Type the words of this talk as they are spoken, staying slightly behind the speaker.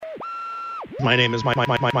My name is Mike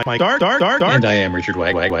Dark. And I am Richard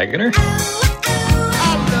Wagner.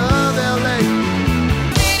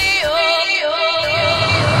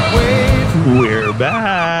 We're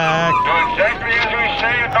back. Do exactly as we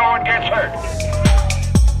say and no one gets hurt.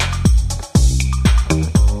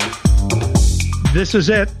 This is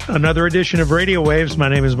it. Another edition of Radio Waves. My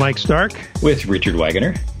name is Mike Stark. With Richard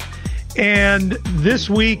Wagner. And this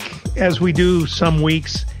week, as we do some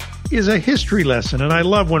weeks, is a history lesson. And I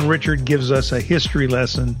love when Richard gives us a history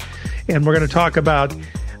lesson. And we're going to talk about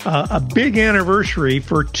a big anniversary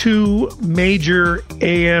for two major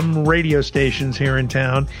AM radio stations here in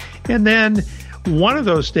town. And then one of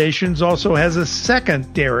those stations also has a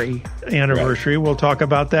secondary anniversary. Right. We'll talk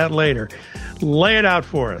about that later. Lay it out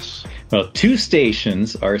for us. Well, two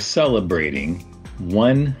stations are celebrating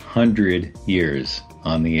 100 years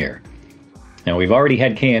on the air. Now, we've already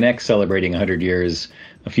had KNX celebrating 100 years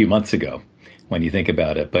a few months ago, when you think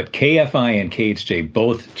about it. But KFI and KHJ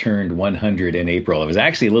both turned 100 in April. I was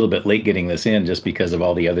actually a little bit late getting this in just because of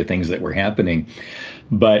all the other things that were happening.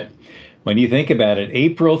 But when you think about it,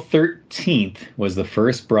 April 13th was the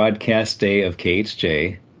first broadcast day of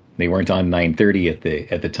KHJ. They weren't on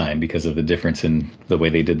 9:30 at the time because of the difference in the way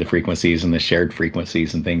they did the frequencies and the shared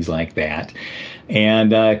frequencies and things like that.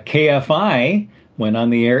 And KFI went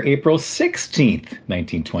on the air April 16th,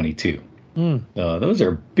 1922. So those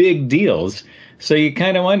are big deals. So you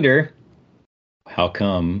kind of wonder, how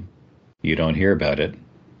come you don't hear about it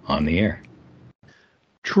on the air?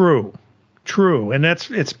 True. And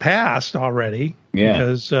it's passed already. Yeah.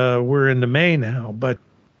 Because we're into May now. But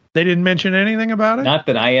they didn't mention anything about it? Not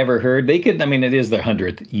that I ever heard. They could, it is their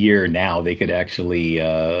 100th year now. They could actually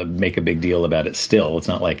make a big deal about it still. It's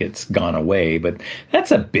not like it's gone away, but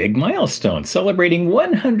that's a big milestone. Celebrating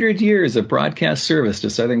 100 years of broadcast service to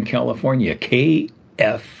Southern California, KFI.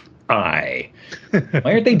 Why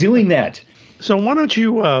aren't they doing that? So why don't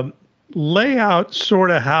you lay out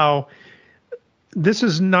sort of how this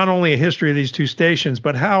is not only a history of these two stations,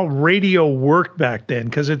 but how radio worked back then,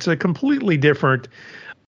 because it's a completely different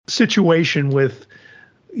situation with,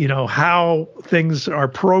 how things are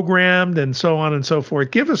programmed and so on and so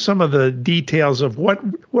forth. Give us some of the details of what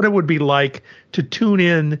it would be like to tune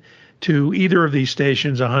in to either of these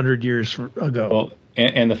stations 100 years ago. Well,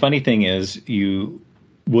 and the funny thing is, you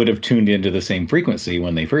would have tuned into the same frequency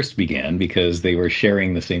when they first began because they were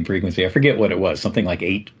sharing the same frequency. I forget what it was, something like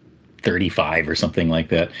 835 or something like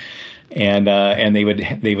that. And they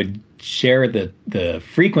would share the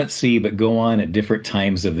frequency, but go on at different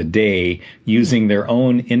times of the day using their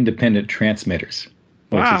own independent transmitters.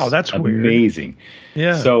 Wow, that's amazing. Weird.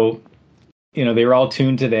 Yeah. So, they were all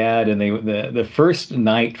tuned to that, and the first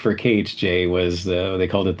night for KHJ was they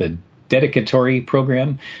called it the dedicatory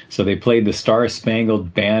program. So they played the Star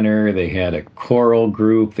Spangled Banner. They had a choral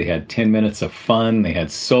group. They had 10 minutes of fun. They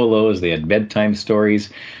had solos. They had bedtime stories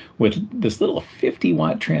with this little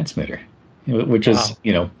 50-watt transmitter, which is,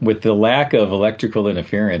 with the lack of electrical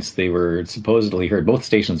interference, they were supposedly heard, both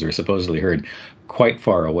stations were supposedly heard quite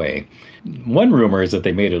far away. One rumor is that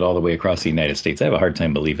they made it all the way across the United States. I have a hard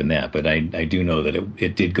time believing that, but I do know that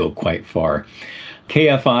it did go quite far.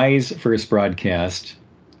 KFI's first broadcast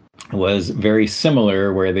was very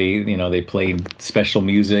similar, where they played special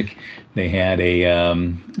music. They had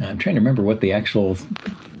I'm trying to remember what the actual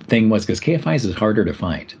thing was, because KFI's is harder to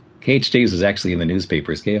find. KHJ's was actually in the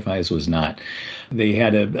newspapers. KFI's was not. They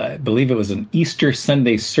had I believe it was an Easter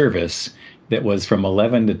Sunday service that was from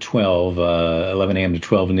 11 to 12, 11 a.m. to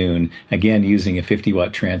 12 noon, again using a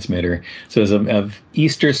 50-watt transmitter. So it was a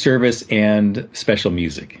Easter service and special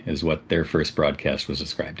music is what their first broadcast was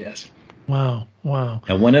described as. Wow.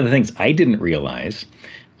 Now, one of the things I didn't realize,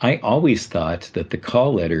 I always thought that the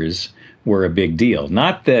call letters were a big deal.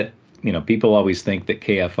 Not that, people always think that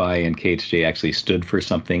KFI and KHJ actually stood for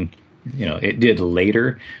something. It did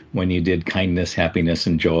later when you did kindness, happiness,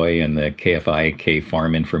 and joy, and the KFI, K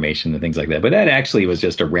farm information and things like that. But that actually was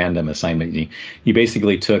just a random assignment. You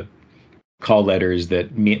basically took call letters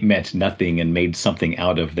that meant nothing and made something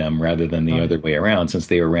out of them rather than the other way around, since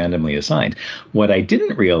they were randomly assigned. What I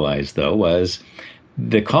didn't realize, though, was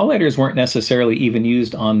the call letters weren't necessarily even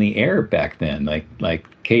used on the air back then. Like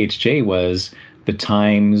KHJ was the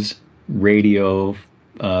Times radio,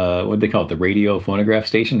 what did they call it? The radio phonograph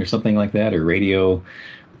station or something like that, or radio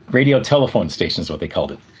telephone station is what they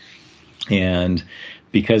called it. And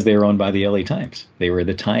because they were owned by the LA Times, they were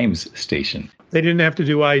the Times station. They didn't have to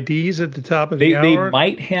do IDs at the top of the hour? They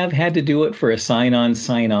might have had to do it for a sign-on,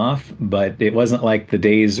 sign-off, but it wasn't like the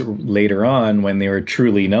days later on when they were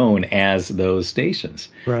truly known as those stations.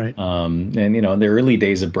 Right. And, in the early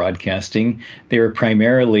days of broadcasting, they were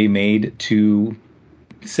primarily made to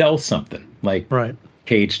sell something. Like Right.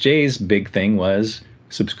 KHJ's big thing was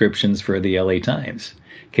subscriptions for the LA Times.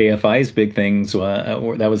 KFI's big things that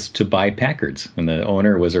was to buy Packards, and the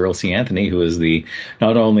owner was Earl C. Anthony, who was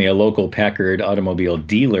not only a local Packard automobile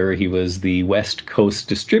dealer, he was the West Coast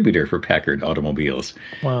distributor for Packard automobiles.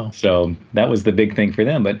 Wow. So that was the big thing for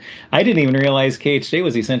them. But I didn't even realize KHJ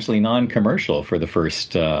was essentially non-commercial for the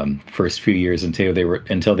first few years until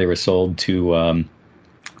they were sold to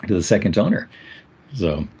the second owner.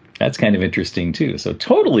 So that's kind of interesting too. So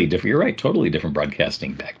totally different. You're right. Totally different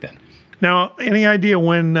broadcasting back then. Now, any idea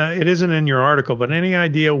when, it isn't in your article, but any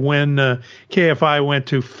idea when KFI went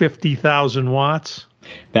to 50,000 watts?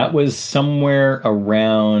 That was somewhere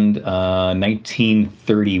around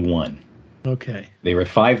 1931. Okay. They were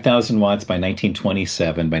 5,000 watts by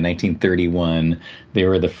 1927. By 1931, they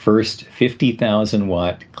were the first 50,000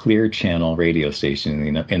 watt clear channel radio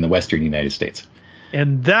station in the western United States.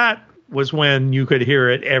 And that was when you could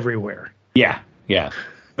hear it everywhere. Yeah.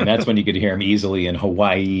 And that's when you could hear them easily in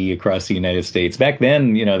Hawaii, across the United States. Back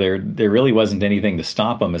then, there really wasn't anything to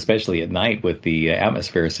stop them, especially at night with the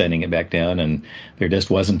atmosphere sending it back down, and there just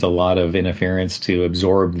wasn't a lot of interference to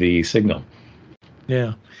absorb the signal.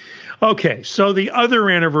 Yeah. Okay, so the other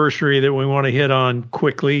anniversary that we want to hit on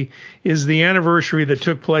quickly is the anniversary that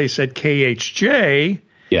took place at KHJ.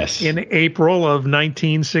 Yes. In April of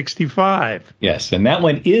 1965. Yes, and that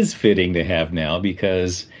one is fitting to have now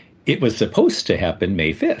because it was supposed to happen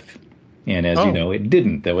May 5th. And as you know, it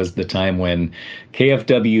didn't. That was the time when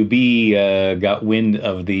KFWB got wind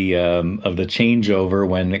of the changeover,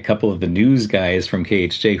 when a couple of the news guys from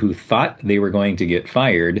KHJ who thought they were going to get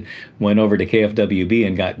fired went over to KFWB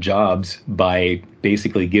and got jobs by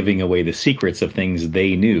basically giving away the secrets of things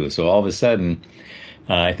they knew. So all of a sudden,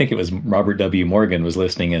 I think it was Robert W. Morgan was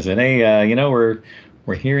listening and said, "Hey,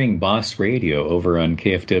 we're hearing Boss Radio over on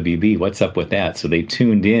KFWB. What's up with that?" So they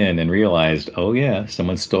tuned in and realized, oh yeah,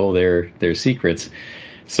 someone stole their secrets.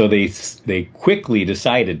 So they quickly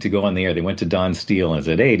decided to go on the air. They went to Don Steele and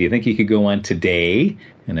said, "Hey, do you think you could go on today?"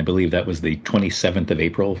 And I believe that was the 27th of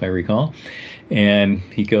April, if I recall. And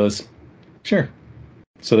he goes, "Sure."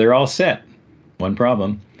 So they're all set. One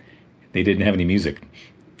problem: they didn't have any music.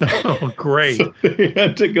 Oh, great. So they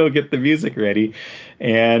had to go get the music ready.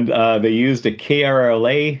 And they used a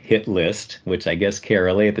KRLA hit list, which I guess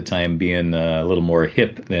KRLA at the time being a little more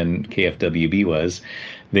hip than KFWB was.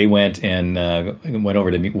 They went and went over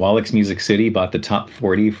to Wallach's Music City, bought the top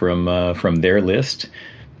 40 from their list,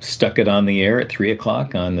 stuck it on the air at 3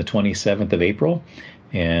 o'clock on the 27th of April,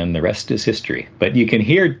 and the rest is history. But you can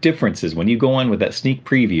hear differences when you go on with that sneak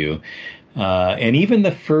preview. And even the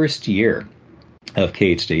first year of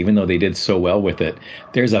KHJ, even though they did so well with it,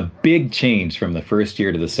 there's a big change from the first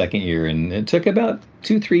year to the second year, and it took about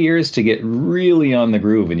 2-3 years to get really on the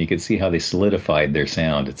groove, and you could see how they solidified their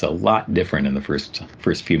sound. It's a lot different in the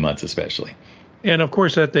first few months, especially. And of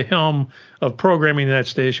course, at the helm of programming that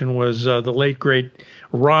station was the late great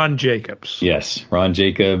Ron Jacobs. Yes, Ron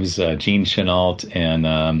Jacobs, Gene Chenault,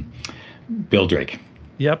 and Bill Drake.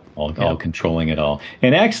 Yep. All controlling it all.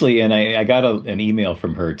 And actually, I got an email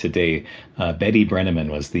from her today. Betty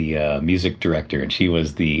Brenneman was the music director, and she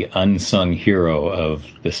was the unsung hero of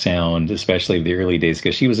the sound, especially the early days,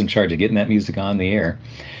 because she was in charge of getting that music on the air.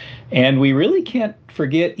 And we really can't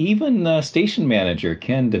forget even station manager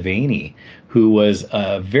Ken Devaney, who was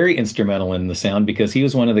very instrumental in the sound, because he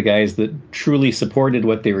was one of the guys that truly supported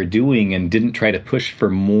what they were doing and didn't try to push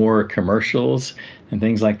for more commercials and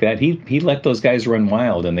things like that. He let those guys run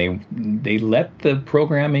wild, and they let the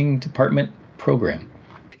programming department program.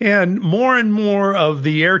 And more of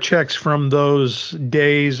the air checks from those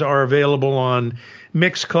days are available on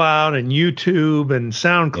Mixcloud and YouTube and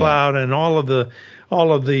SoundCloud and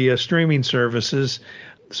all of the streaming services.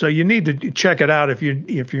 So you need to check it out if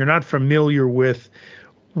you're not familiar with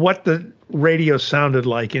what the radio sounded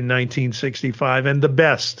like in 1965 and the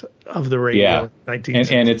best of the radio in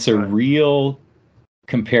 1965. And it's a real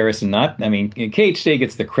comparison. KHJ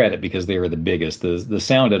gets the credit because they were the biggest. The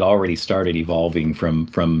sound had already started evolving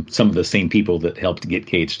from some of the same people that helped get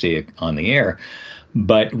KHJ on the air.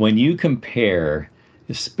 But when you compare,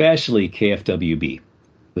 especially KFWB,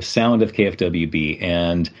 the sound of KFWB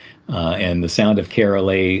and the sound of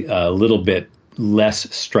KRLA, a little bit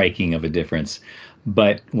less striking of a difference.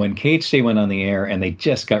 But when KHJ went on the air and they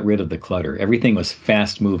just got rid of the clutter, everything was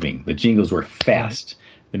fast moving. The jingles were fast.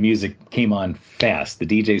 The music came on fast. The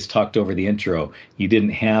DJs talked over the intro. You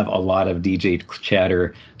didn't have a lot of DJ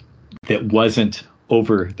chatter that wasn't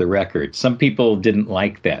over the record. Some people didn't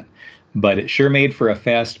like that. but it sure made for a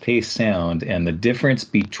fast-paced sound. And the difference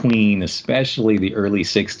between especially the early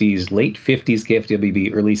 60s, late 50s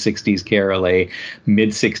KFWB, early 60s KRLA,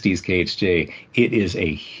 mid-60s KHJ, it is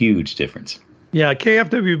a huge difference. Yeah,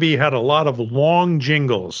 KFWB had a lot of long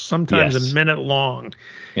jingles, sometimes Yes. a minute long.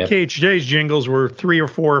 Yep. KHJ's jingles were 3 or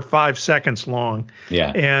 4 or 5 seconds long.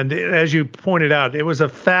 Yeah. And as you pointed out, it was a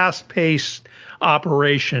fast-paced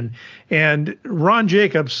operation. And Ron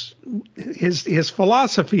Jacobs, his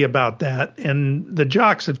philosophy about that, and the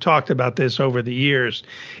jocks have talked about this over the years,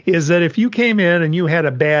 is that if you came in and you had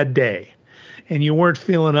a bad day and you weren't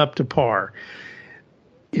feeling up to par,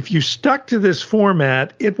 if you stuck to this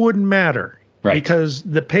format, it wouldn't matter. Right. Because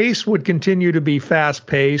the pace would continue to be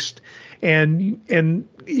fast-paced, and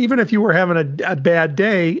even if you were having a bad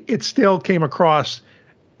day, it still came across,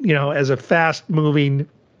 as a fast-moving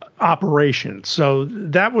operation. So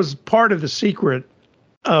that was part of the secret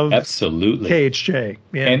of Absolutely. KHJ.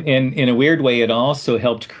 Yeah. And in a weird way, it also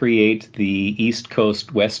helped create the East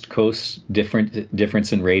Coast, West Coast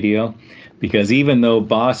difference in radio, because even though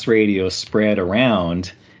Boss Radio spread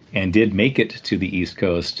around and did make it to the East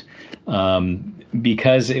Coast,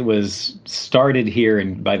 because it was started here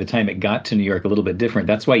and by the time it got to New York a little bit different.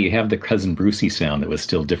 That's why you have the Cousin Brucey sound that was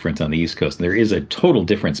still different on the East Coast. And there is a total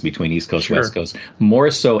difference between East Coast, Sure. West Coast,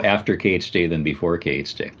 more so after KHJ than before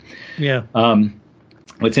KHJ. Yeah.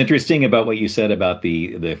 What's interesting about what you said about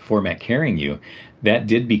the format carrying you, that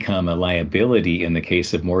did become a liability in the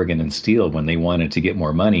case of Morgan and Steele when they wanted to get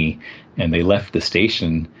more money, and they left the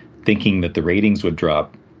station thinking that the ratings would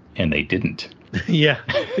drop, and they didn't. Yeah,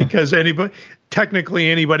 because technically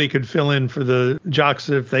anybody could fill in for the jocks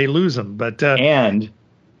if they lose them. But and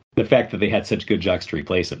the fact that they had such good jocks to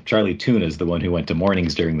replace them. Charlie Tuna is the one who went to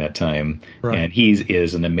mornings during that time, Right. and he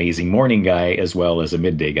is an amazing morning guy as well as a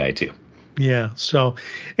midday guy too. yeah, so,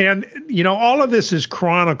 and all of this is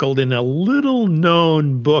chronicled in a little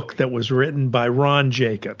known book that was written by Ron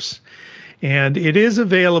Jacobs. And it is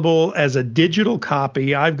available as a digital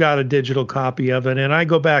copy. I've got a digital copy of it, and I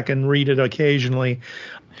go back and read it occasionally.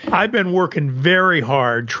 I've been working very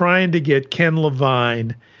hard trying to get Ken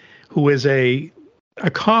Levine, who is a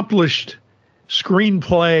accomplished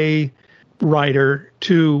screenplay writer,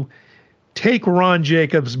 to take Ron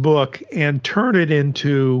Jacobs' book and turn it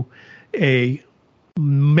into a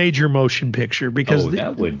major motion picture, because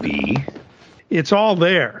that would be... it's all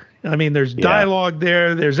there. I mean, there's dialogue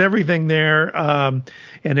there. There's everything there. And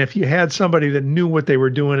if you had somebody that knew what they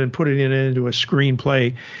were doing and put it into a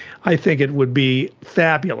screenplay, I think it would be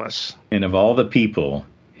fabulous. And of all the people,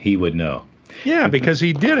 he would know. Yeah, because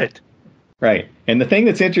he did it. Right. And the thing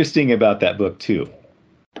that's interesting about that book, too,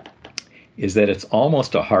 is that it's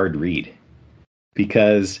almost a hard read,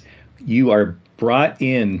 because you are brought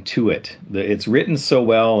into it. It's written so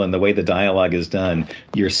well, and the way the dialogue is done,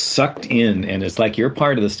 you're sucked in, and it's like you're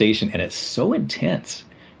part of the station, and it's so intense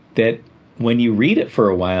that when you read it for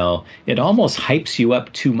a while, it almost hypes you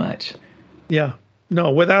up too much. Yeah, no,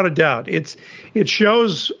 without a doubt. It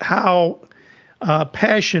shows how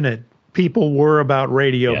passionate people were about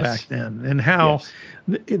radio Yes. back then, and how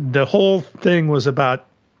Yes. the whole thing was about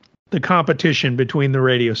the competition between the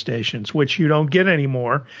radio stations, which you don't get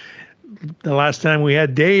anymore. The last time we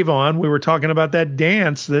had Dave on, we were talking about that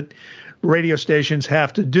dance that radio stations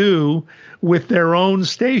have to do with their own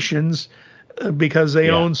stations because they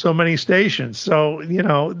own so many stations. So,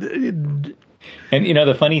 And,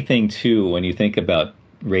 the funny thing, too, when you think about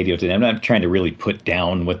radio today, I'm not trying to really put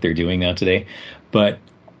down what they're doing now today, but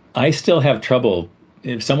I still have trouble.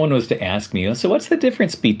 If someone was to ask me, so what's the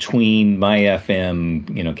difference between my FM,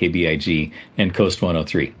 KBIG, and Coast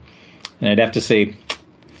 103? And I'd have to say,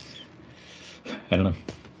 I don't know.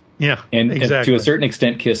 yeah, And exactly. to a certain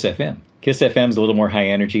extent, Kiss FM. Kiss FM is a little more high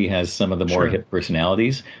energy, has some of the more Sure. hip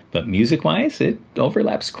personalities, but music-wise, it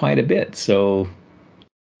overlaps quite a bit. So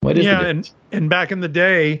what is the difference? and back in the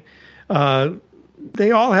day,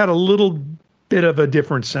 they all had a little bit of a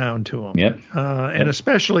different sound to them. Yep. And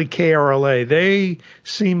especially KRLA, they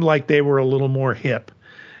seemed like they were a little more hip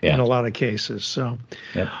in a lot of cases. So,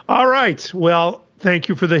 All right. Well, thank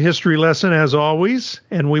you for the history lesson as always,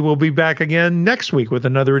 and we will be back again next week with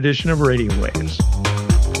another edition of Radio Waves.